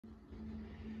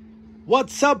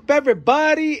What's up,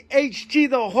 everybody? HG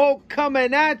the Hulk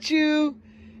coming at you.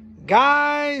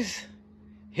 Guys,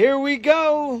 here we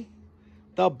go.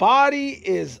 The body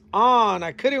is on.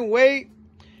 I couldn't wait.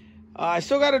 I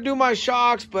still got to do my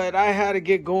shocks, but I had to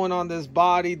get going on this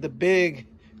body, the big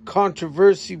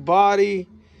controversy body.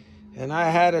 And I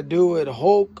had to do it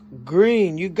Hulk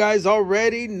green. You guys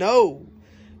already know.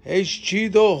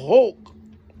 HG the Hulk.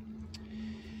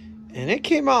 And it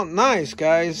came out nice,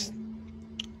 guys.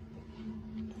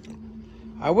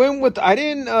 I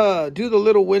didn't do the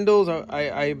little windows.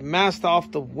 I masked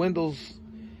off the windows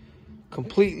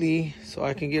completely so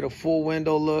I can get a full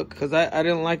window look, because I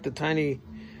didn't like the tiny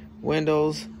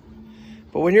windows.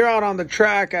 But when you're out on the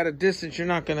track at a distance, you're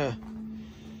not gonna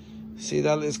see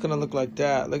that. It's gonna look like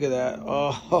that. Look at that.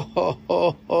 Oh,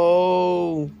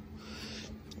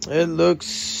 it looks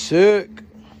sick.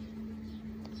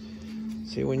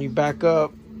 See, when you back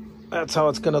up, that's how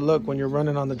it's gonna look when you're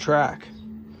running on the track.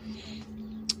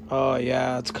 Oh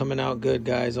yeah, it's coming out good,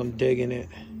 guys. I'm digging it.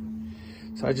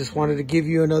 So I just wanted to give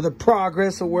you another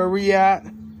progress of where we at.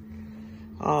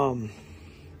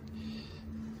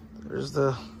 There's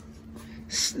the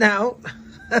snout.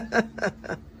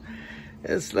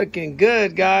 It's looking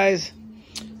good, guys.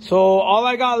 So all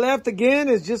I got left again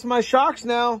is just my shocks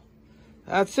now.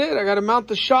 That's it. I got to mount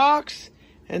the shocks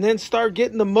and then start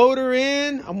getting the motor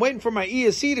in. I'm waiting for my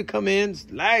ESC to come in. It's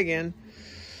lagging.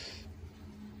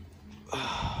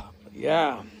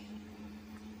 Yeah.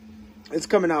 It's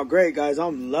coming out great, guys.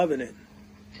 I'm loving it.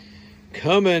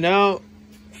 Coming out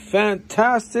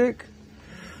fantastic.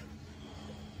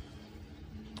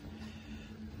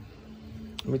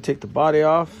 Let me take the body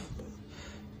off.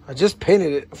 I just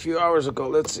painted it a few hours ago.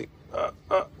 Let's see. I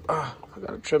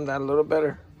gotta trim that a little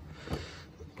better.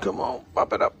 Come on,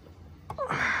 pop it up.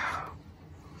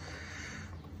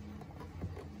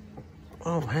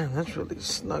 Oh man, that's really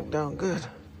snug down good.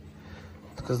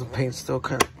 Because the paint's still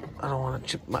kind of, I don't want to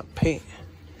chip my paint.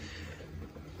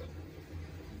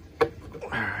 All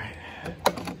right.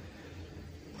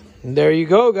 And there you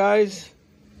go, guys.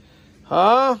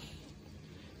 Huh?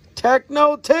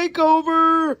 Tekno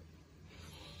takeover.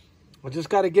 I just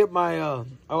got to get my,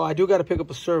 I do got to pick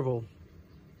up a servo.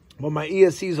 But my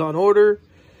ESC's on order.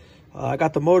 I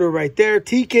got the motor right there.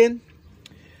 Tekin,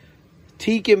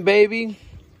 baby.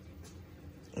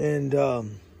 And,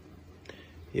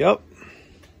 yep.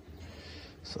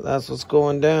 So that's what's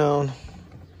going down.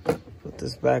 Put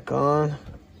this back on.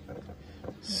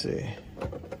 Let's see.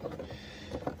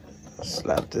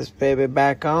 Slap this baby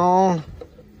back on.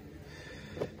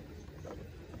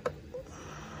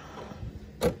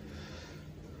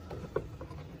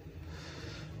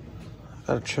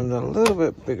 Gotta trim that a little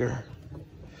bit bigger.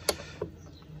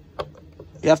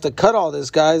 You have to cut all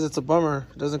this, guys. It's a bummer.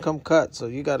 It doesn't come cut, so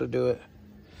you gotta do it.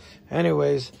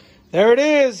 Anyways, there it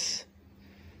is.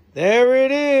 There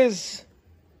it is.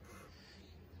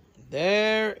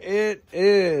 There it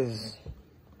is.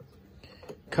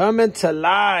 Coming to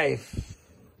life.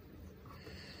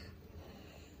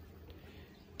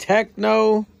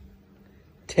 Tekno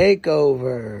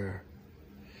takeover.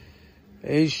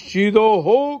 HG the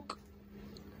Hulk.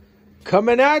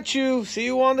 Coming at you. See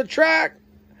you on the track.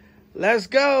 Let's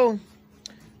go.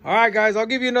 All right, guys. I'll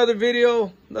give you another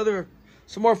video.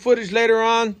 Some more footage later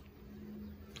on.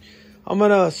 I'm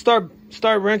gonna start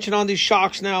wrenching on these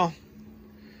shocks now,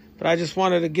 but I just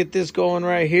wanted to get this going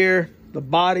right here. The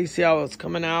body, see how it's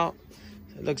coming out.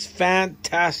 It looks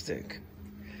fantastic.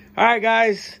 All right,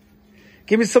 guys,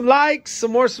 give me some likes,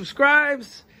 some more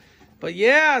subscribes. But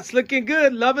yeah, it's looking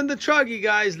good. Loving the Truggy,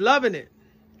 guys. Loving it.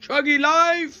 Truggy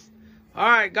life. All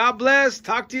right, God bless.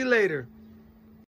 Talk to you later.